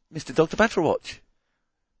at Mr. Dr. Batra Watch.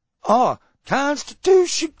 Oh,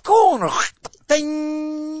 Constitution Corner.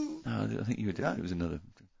 Ding. No, I think you were doing it. was another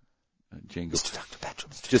jingle. Mr. Dr.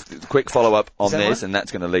 Batra. Just a quick follow up on this, right? and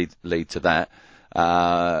that's going to lead to that.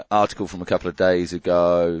 Article from a couple of days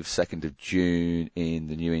ago, 2nd of June, in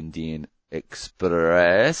the New Indian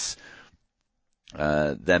Express.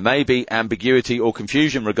 There may be ambiguity or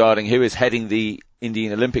confusion regarding who is heading the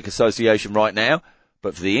Indian Olympic Association right now,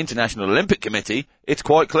 but for the International Olympic Committee, it's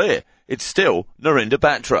quite clear. It's still Narinder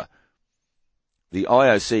Batra. The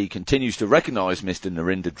IOC continues to recognise Mr.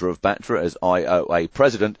 Narinder Dhruv Batra as IOA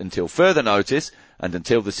president until further notice and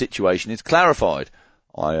until the situation is clarified,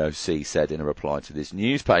 IOC said in a reply to this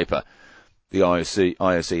newspaper. The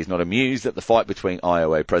IOC is not amused that the fight between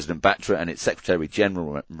IOA President Batra and its Secretary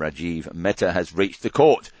General Rajiv Mehta has reached the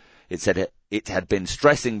court. It said it had been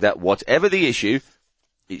stressing that whatever the issue,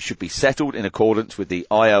 it should be settled in accordance with the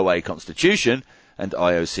IOA Constitution and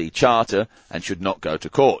IOC Charter and should not go to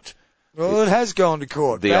court. Well, it has gone to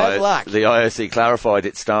court. Bad luck. The IOC clarified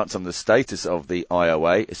its stance on the status of the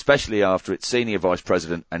IOA, especially after its Senior Vice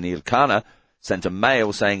President Anil Khanna sent a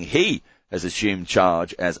mail saying he has assumed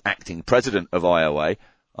charge as acting president of IOA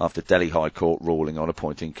after Delhi High Court ruling on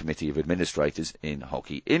appointing Committee of Administrators in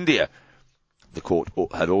Hockey India. The court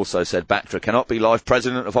had also said Batra cannot be life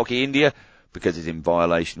president of Hockey India because it's in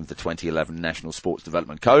violation of the 2011 National Sports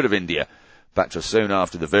Development Code of India. Batra soon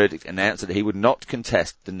after the verdict announced that he would not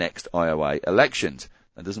contest the next IOA elections.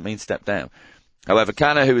 That doesn't mean step down. However,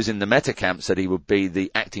 Khanna, who is in the Mehta camp, said he would be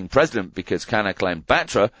the acting president because Khanna claimed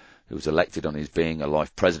Batra, who was elected on his being a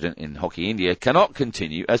life president in Hockey India, cannot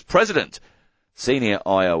continue as president. Senior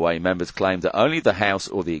IOA members claimed that only the House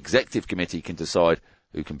or the Executive Committee can decide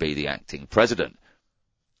who can be the acting president.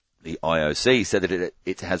 The IOC said that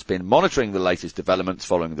it has been monitoring the latest developments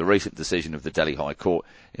following the recent decision of the Delhi High Court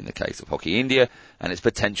in the case of Hockey India and its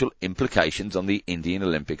potential implications on the Indian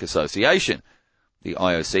Olympic Association. The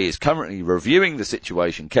IOC is currently reviewing the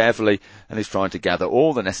situation carefully and is trying to gather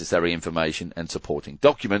all the necessary information and supporting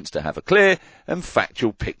documents to have a clear and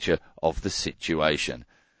factual picture of the situation.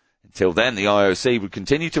 Until then, the IOC would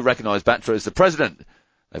continue to recognise Batra as the president.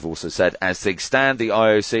 They've also said, as things stand, the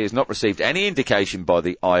IOC has not received any indication by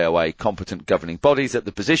the IOA competent governing bodies that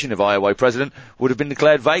the position of IOA president would have been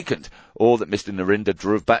declared vacant, or that Mr. Narinder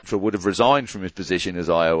Dhruv Batra would have resigned from his position as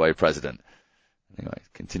IOA president. Anyway,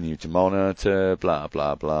 continue to monitor, blah,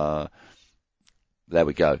 blah, blah. There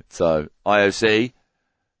we go. So, IOC,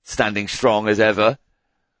 standing strong as ever.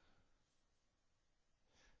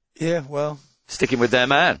 Yeah, well. Sticking with their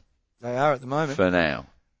man. They are at the moment. For now.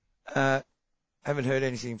 Haven't heard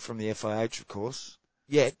anything from the FIH, of course,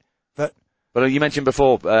 yet, but... Well, you mentioned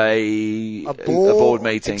before a board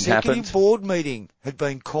meeting happened. Executive board meeting had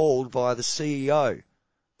been called by the CEO.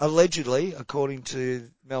 Allegedly, according to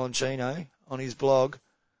Melanchino on his blog,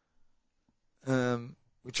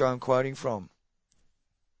 which I'm quoting from.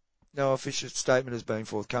 No official statement has been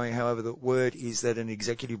forthcoming. However, the word is that an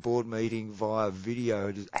executive board meeting via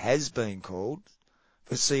video has been called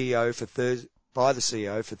by the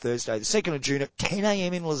CEO for Thursday, the 2nd of June at 10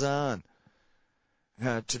 a.m. in Lausanne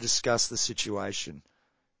to discuss the situation.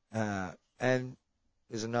 And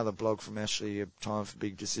there's another blog from Ashley, Time for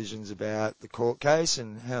Big Decisions, about the court case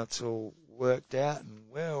and how it's all worked out and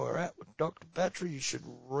where we're at with Dr. Batra. You should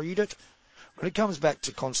read it. But it comes back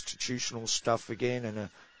to constitutional stuff again, and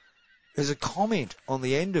there's a comment on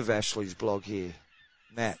the end of Ashley's blog here,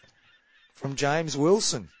 Matt, from James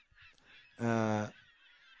Wilson.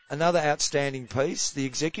 Another outstanding piece. The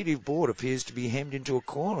executive board appears to be hemmed into a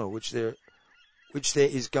corner, which there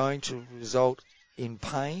is going to result in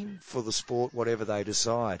pain for the sport, whatever they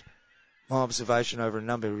decide. My observation over a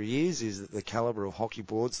number of years is that the calibre of hockey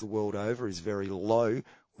boards the world over is very low.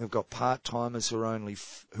 We've got part-timers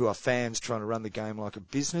who are fans trying to run the game like a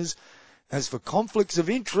business. As for conflicts of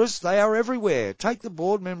interest, they are everywhere. Take the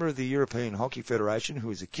board member of the European Hockey Federation,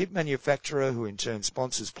 who is a kit manufacturer, who in turn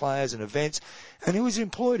sponsors players and events, and who is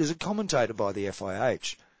employed as a commentator by the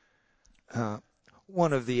FIH.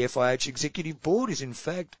 One of the FIH executive board is in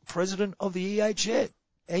fact president of the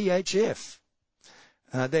EHF.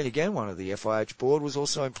 Then again, one of the FIH board was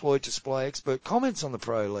also employed to display expert comments on the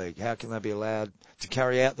Pro League. How can they be allowed to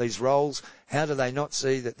carry out these roles? How do they not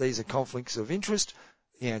see that these are conflicts of interest?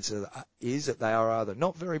 The answer is that they are either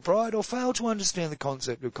not very bright or fail to understand the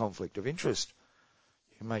concept of conflict of interest.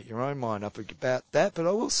 You can make your own mind up about that, but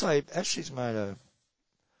I will say Ashley's made a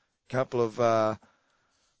couple of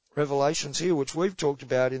revelations here, which we've talked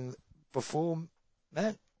about before,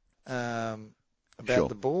 Matt, about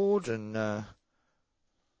the board and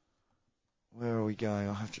where are we going?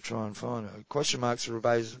 I'll have to try and find it. Question marks are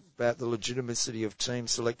raised about the legitimacy of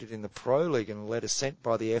teams selected in the Pro League, and a letter sent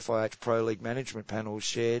by the FIH Pro League management panel was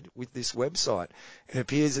shared with this website. It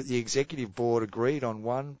appears that the executive board agreed on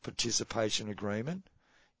one participation agreement,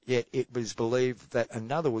 yet it was believed that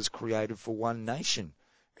another was created for one nation.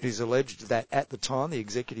 It is alleged that at the time the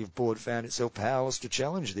executive board found itself powerless to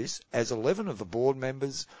challenge this, as 11 of the board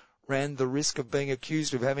members ran the risk of being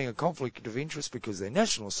accused of having a conflict of interest because their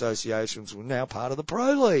national associations were now part of the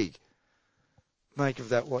Pro League. Make of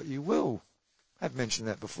that what you will. I've mentioned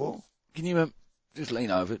that before. Can you just lean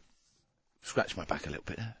over, scratch my back a little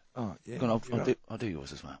bit there? Oh, yeah. Go on, I'll do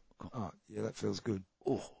yours as well. Oh, yeah, that feels good.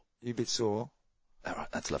 Oh, you a bit sore? All right,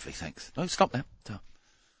 that's lovely, thanks. No, stop now.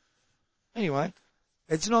 Anyway,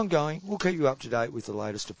 it's an ongoing. We'll keep you up to date with the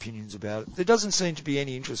latest opinions about it. There doesn't seem to be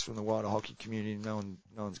any interest from the wider hockey community. No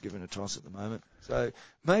one's given a toss at the moment. So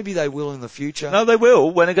maybe they will in the future. No, they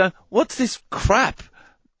will when they go, what's this crap?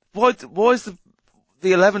 Why is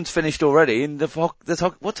the 11's finished already? And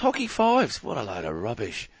what's hockey fives? What a load of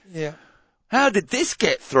rubbish. Yeah. How did this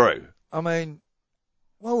get through? I mean,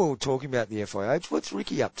 while we were talking about the FIH, what's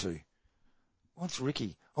Ricky up to? What's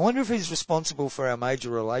Ricky? I wonder if he's responsible for our major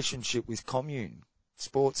relationship with Commune,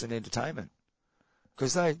 Sports and Entertainment.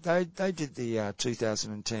 Because they did the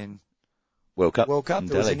 2010 World Cup. That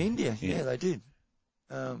was in India. Yeah, they did.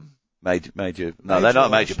 Major. No, they're not a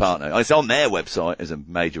major partner. It's on their website as a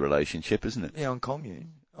major relationship, isn't it? Yeah, on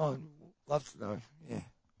Commune. Oh, love to know. Yeah.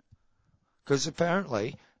 Because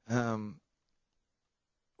apparently,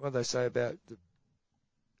 what they say about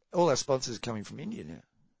all our sponsors are coming from India now.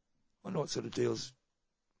 I wonder what sort of deals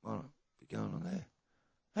might be going on there.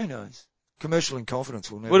 Who knows? Commercial in confidence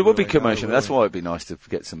will never. Well, it would be really commercial. That's why it'd be nice to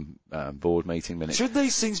get some board meeting minutes. Should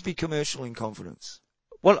these things be commercial in confidence?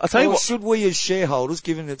 Well, I'll tell you what. Should we as shareholders,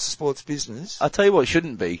 given it's a sports business? I'll tell you what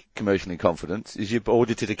shouldn't be commercial in confidence is your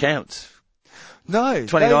audited accounts. No.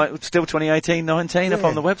 Still 2018-19 up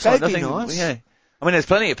on the website. That'd be nice. Yeah. I mean, there's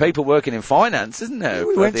plenty of people working in finance, isn't there,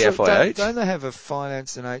 at the FIH? Don't they have a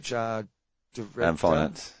finance and HR director? And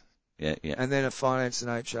finance. Yeah. And then a finance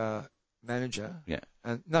and HR manager. Yeah.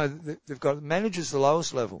 And no, they've got managers the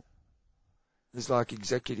lowest level. There's like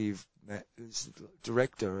executive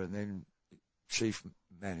director and then chief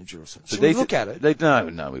manager or something. So we look at it?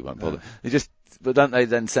 No, we won't bother. But don't they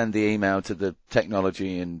then send the email to the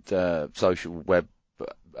technology and social web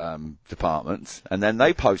departments, and then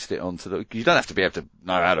they post it onto you don't have to be able to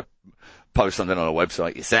know how to post something on a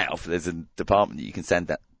website yourself. There's a department that you can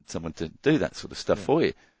send someone to do that sort of stuff for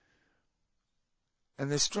you. And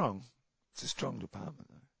they're strong. It's a strong department,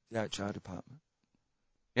 though. The HR department.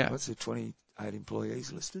 Yeah. What's there, 28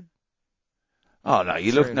 employees listed? Oh, no,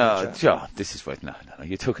 this is no,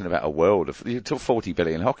 you're talking about a world of, you're talking 40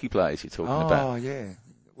 billion hockey players you're talking about. Oh, yeah.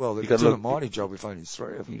 Well, they're doing a mighty job if only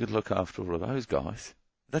 3 of them. You could look after all of those guys.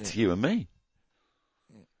 That's you and me.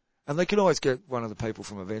 Yeah. And they can always get one of the people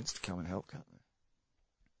from events to come and help, can't they?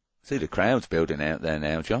 See, the crowd's building out there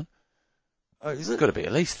now, John. Oh, is it? Got to be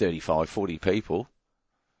at least 35, 40 people.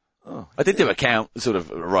 Oh, I did do a count, sort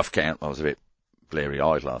of a rough count. I was a bit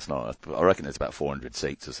bleary-eyed last night. I reckon there's about 400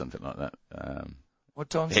 seats or something like that.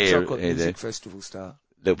 What time does the Chocolate Music Festival start?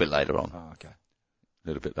 A little bit later on. Oh, okay. A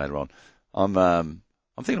little bit later on. I'm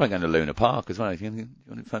thinking about going to Luna Park as well. You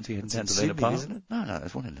fancy heading down to Luna Park? Isn't it? No,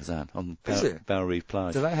 there's one in Lausanne on Bow Reef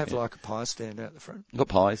Plage. Do they have like a pie stand out the front? Got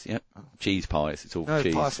pies, yeah. Oh. Cheese pies. It's all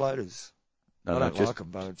cheese. No, pie floaters. I don't like them,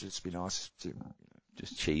 but it'd just be nice to.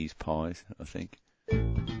 Just cheese pies, I think.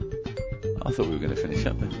 I thought we were going to finish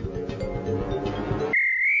up then.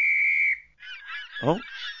 Oh.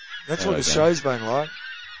 That's what the show's been like.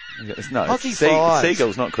 No, Hockey fives.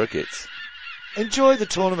 Seagulls, not crickets. enjoy the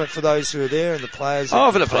tournament for those who are there and the players.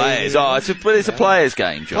 Oh, for the players. Oh, it's a players'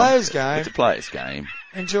 game, John. Players' game. It's a players' game.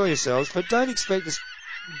 Enjoy yourselves, but don't expect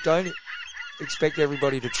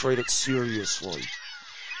everybody to treat it seriously.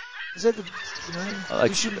 Is that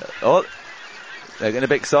They're getting a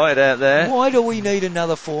bit excited out there. Why do we need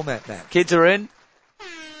another format, Matt? Kids are in.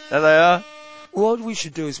 There they are. What we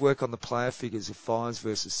should do is work on the player figures of 5s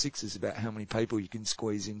versus 6s about how many people you can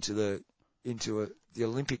squeeze into the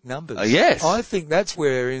Olympic numbers. Yes. I think that's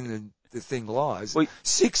where the thing lies.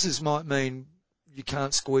 6s might mean you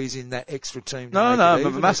can't squeeze in that extra team. No,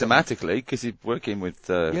 but mathematically, because you're working with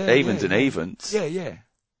evens and evens. Yeah.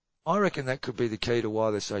 I reckon that could be the key to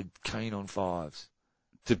why they're so keen on 5s.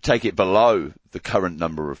 To take it below the current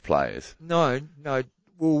number of players. No.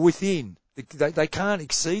 Well, within. They can't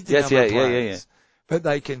exceed the number of players. Yeah. But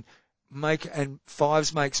they can and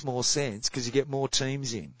 5s makes more sense because you get more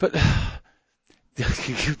teams in. But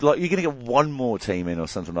like you're going to get one more team in or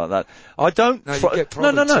something like that. I don't. No, you get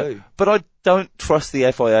probably two. But I don't trust the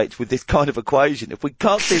FIH with this kind of equation. If we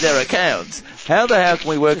can't see their accounts, how the hell can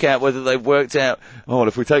we work out whether they've worked out? Oh, well,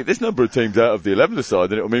 if we take this number of teams out of the 11th side,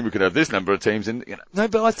 then it'll mean we could have this number of teams in. No,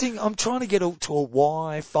 but I think I'm trying to get to a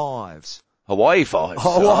Y5s. Hawaii 5.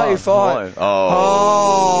 Hawaii 5.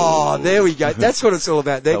 Oh, there we go. That's what it's all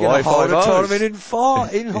about. They're going to hold a tournament in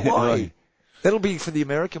Hawaii. That'll be for the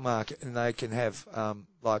American market, and they can have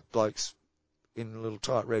like blokes in little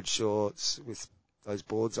tight red shorts with those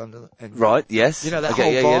boards under them. And, right, yes. You know, that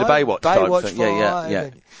whole vibe, the Baywatch type thing. Vibe, yeah.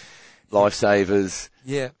 Lifesavers.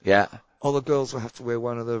 Yeah. All the girls will have to wear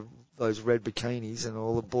one of those red bikinis, and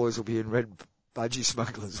all the boys will be in red budgie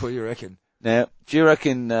smugglers. What do you reckon? Now, do you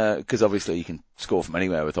reckon, because obviously you can score from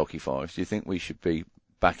anywhere with Hockey 5s, do you think we should be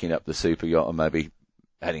backing up the super yacht and maybe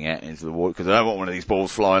heading out into the water? Because I don't want one of these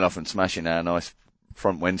balls flying off and smashing our nice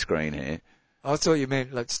front windscreen here. I thought you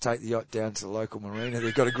meant let's take the yacht down to the local marina.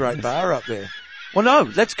 They've got a great bar up there. Well,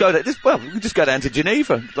 no, let's go we can just go down to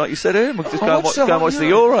Geneva, like you said earlier. We can just go and watch the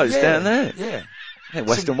Euros down there. Yeah.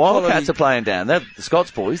 Western Wildcats are playing down there. The Scots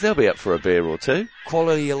boys, they'll be up for a beer or two.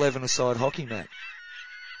 Quality 11-a-side hockey, Matt.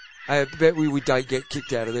 I bet we don't get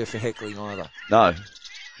kicked out of there for heckling either. No.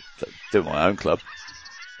 Do my own club.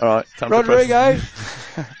 All right. Time Rodrigo.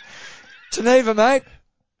 Geneva, mate.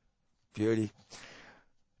 Beauty.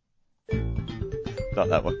 Not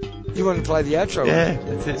that one. You want to play the outro? Yeah,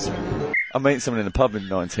 that's it. I'm meeting someone in the pub in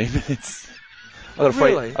 19 minutes. I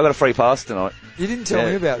got a free pass tonight. You didn't tell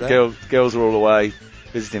me about that. Girls are all away,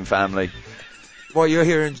 visiting family. Well, you're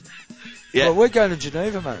here in... Yeah. Well, we're going to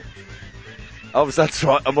Geneva, mate. Oh, that's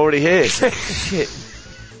right. I'm already here. Shit.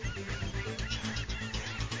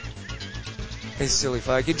 It's silly,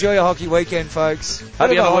 folk. Enjoy your hockey weekend, folks.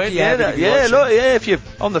 Hope you have a win. If you're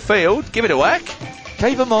on the field, give it a whack.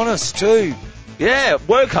 Keep them honest, too. Yeah,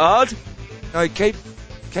 work hard. No, keep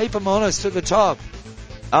them honest at the top.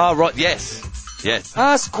 Ah, right, yes.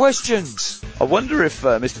 Ask questions. I wonder if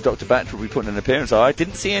Mr. Dr. Batcher will be putting an appearance. I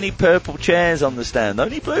didn't see any purple chairs on the stand,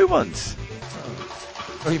 only blue ones.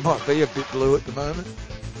 Well, he might be a bit blue at the moment.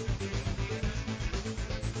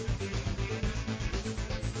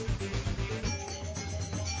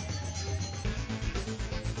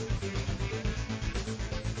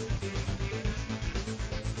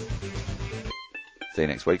 See you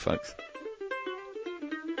next week, folks.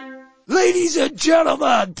 Ladies and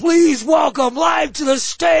gentlemen, please welcome live to the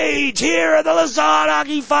stage here at the Lausanne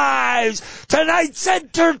Hockey Fives, tonight's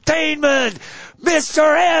entertainment, Mr.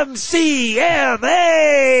 MCMA!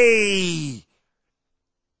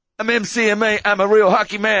 I'm MCMA, I'm a real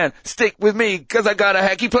hockey man. Stick with me, 'cause I got a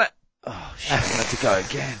hockey plan. Oh, shit, I have to go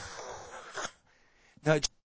again. No,